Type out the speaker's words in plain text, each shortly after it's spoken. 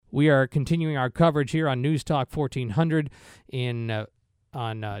We are continuing our coverage here on News Talk 1400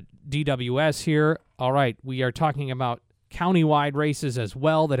 on DWS here. All right, we are talking about countywide races as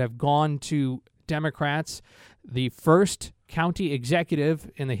well that have gone to Democrats. The first county executive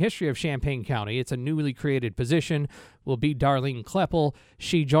in the history of Champaign County, it's a newly created position, will be Darlene Kleppel.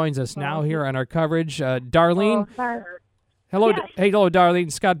 She joins us now here on our coverage. Darlene. Hello, Yes. Hello,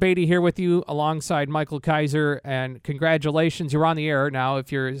 Darlene. Scott Beatty here with you, alongside Michael Kaiser, and congratulations. You're on the air now,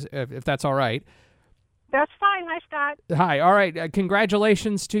 if that's all right. That's fine. Hi, Scott. Hi. All right.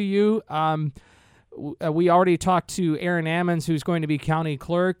 Congratulations to you. We already talked to Aaron Ammons, who's going to be county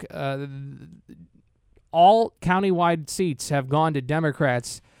clerk. All countywide seats have gone to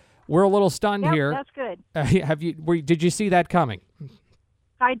Democrats. We're a little stunned here. That's good. Did you see that coming?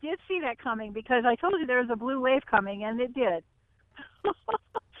 I did see that coming because I told you there was a blue wave coming, and it did.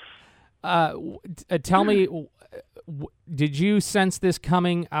 Tell me, did you sense this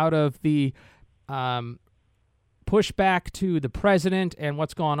coming out of the pushback to the president and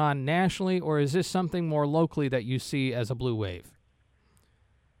what's going on nationally, or is this something more locally that you see as a blue wave?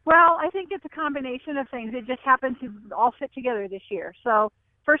 Well, I think it's a combination of things. It just happened to all fit together this year. So,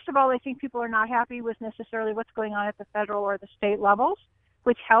 first of all, I think people are not happy with necessarily what's going on at the federal or the state levels,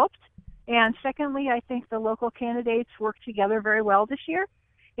 which helped. And secondly, I think the local candidates worked together very well this year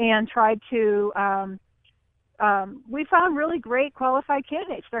and tried to we found really great qualified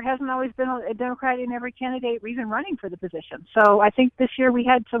candidates. There hasn't always been a Democrat in every candidate even running for the position. So I think this year we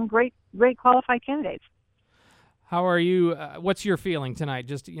had some great qualified candidates. How are you? What's your feeling tonight?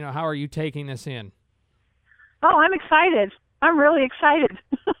 Just, how are you taking this in? Oh, I'm excited. I'm really excited.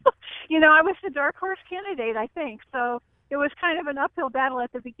 I was the dark horse candidate, I think. So it was kind of an uphill battle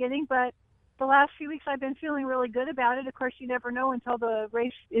at the beginning, but the last few weeks I've been feeling really good about it. Of course, you never know until the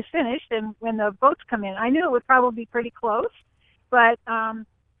race is finished and when the votes come in. I knew it would probably be pretty close, but I'm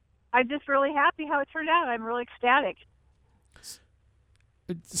just really happy how it turned out. I'm really ecstatic.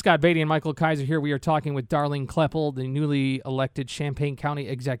 Scott Beatty and Michael Kaiser here. We are talking with Darlene Kleppel, the newly elected Champaign County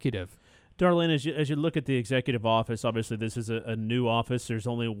executive. Darlene, as you look at the executive office, obviously this is a new office. There's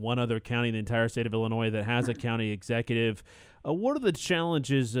only one other county in the entire state of Illinois that has a county executive. What are the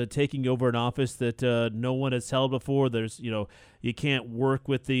challenges taking over an office that no one has held before? There's, you can't work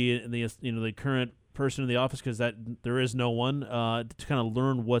with the current person in the office because there is no one to kind of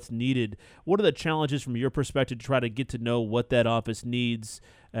learn what's needed. What are the challenges from your perspective to try to get to know what that office needs?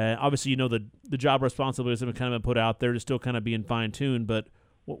 Obviously, the job responsibilities have kind of been put out there to still kind of being fine-tuned, but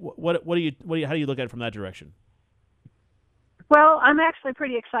how do you look at it from that direction? Well, I'm actually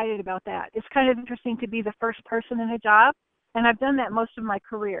pretty excited about that. It's kind of interesting to be the first person in a job, and I've done that most of my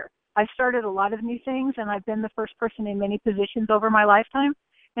career. I've started a lot of new things, and I've been the first person in many positions over my lifetime,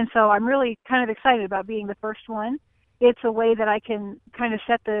 and so I'm really kind of excited about being the first one. It's a way that I can kind of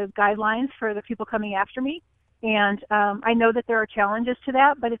set the guidelines for the people coming after me, and I know that there are challenges to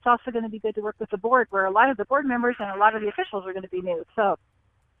that, but it's also going to be good to work with the board, where a lot of the board members and a lot of the officials are going to be new. So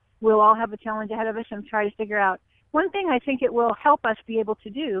we'll all have a challenge ahead of us and try to figure out. One thing I think it will help us be able to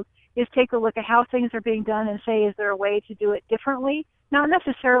do is take a look at how things are being done and say, is there a way to do it differently? Not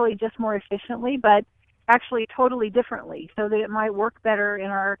necessarily just more efficiently, but actually totally differently so that it might work better in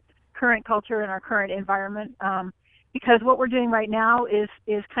our current culture and our current environment. Because what we're doing right now is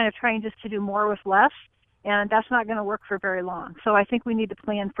kind of trying just to do more with less, and that's not going to work for very long. So I think we need to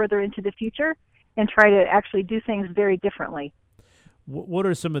plan further into the future and try to actually do things very differently. What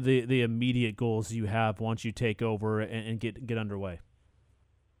are some of the immediate goals you have once you take over and get underway?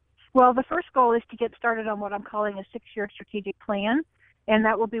 Well, the first goal is to get started on what I'm calling a 6-year strategic plan, and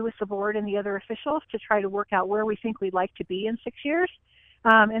that will be with the board and the other officials to try to work out where we think we'd like to be in 6 years.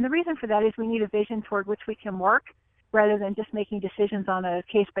 And the reason for that is we need a vision toward which we can work rather than just making decisions on a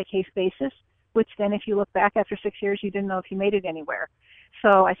case-by-case basis, which then if you look back after 6 years, you didn't know if you made it anywhere.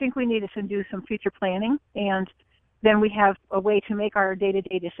 So I think we need to do some future planning, and then we have a way to make our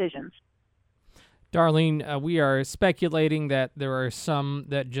day-to-day decisions. Darlene, we are speculating that there are some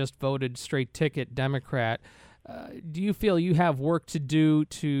that just voted straight ticket Democrat. Do you feel you have work to do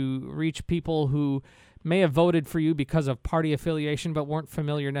to reach people who may have voted for you because of party affiliation but weren't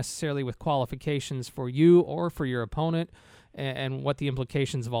familiar necessarily with qualifications for you or for your opponent and what the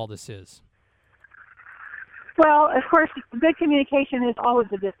implications of all this is? Well, of course, good communication is always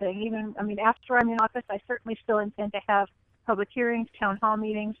a good thing. After I'm in office, I certainly still intend to have public hearings, town hall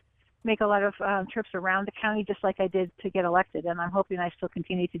meetings, make a lot of trips around the county just like I did to get elected, and I'm hoping I still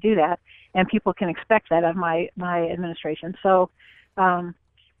continue to do that, and people can expect that of my administration. So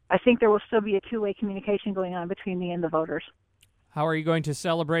I think there will still be a two-way communication going on between me and the voters. How are you going to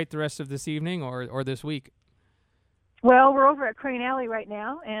celebrate the rest of this evening or this week? Well, we're over at Crane Alley right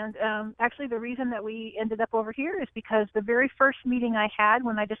now, and actually the reason that we ended up over here is because the very first meeting I had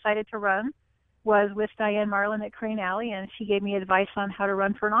when I decided to run was with Diane Marlin at Crane Alley, and she gave me advice on how to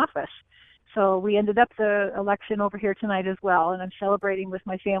run for an office. So we ended up the election over here tonight as well, and I'm celebrating with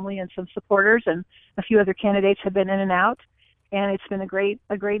my family and some supporters, and a few other candidates have been in and out, and it's been a great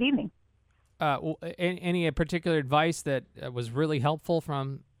evening. Any particular advice that was really helpful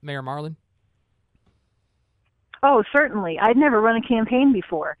from Mayor Marlin? Oh, certainly. I'd never run a campaign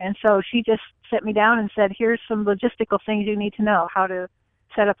before, and so she just set me down and said, here's some logistical things you need to know, how to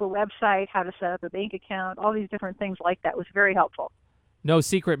set up a website, how to set up a bank account, all these different things like that. Was very helpful. No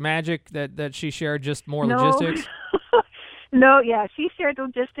secret magic that she shared, just more logistics? No, yeah, she shared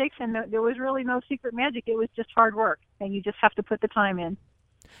logistics, and there was really no secret magic. It was just hard work, and you just have to put the time in.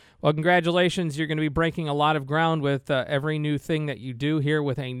 Well, congratulations. You're going to be breaking a lot of ground with every new thing that you do here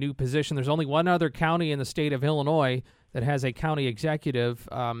with a new position. There's only one other county in the state of Illinois that has a county executive.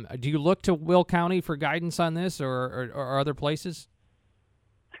 Do you look to Will County for guidance on this or other places?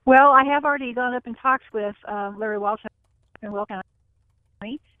 Well, I have already gone up and talked with Larry Walton in Will County.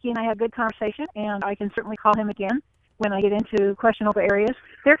 He and I had a good conversation, and I can certainly call him again when I get into questionable areas.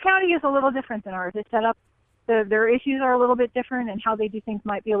 Their county is a little different than ours. It's set up. Their issues are a little bit different, and how they do things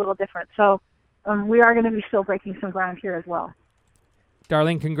might be a little different. So we are going to be still breaking some ground here as well.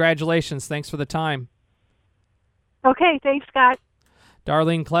 Darlene, congratulations. Thanks for the time. Okay, thanks, Scott.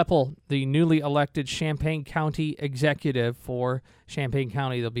 Darlene Kleppel, the newly elected Champaign County Executive for Champaign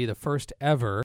County. They'll be the first ever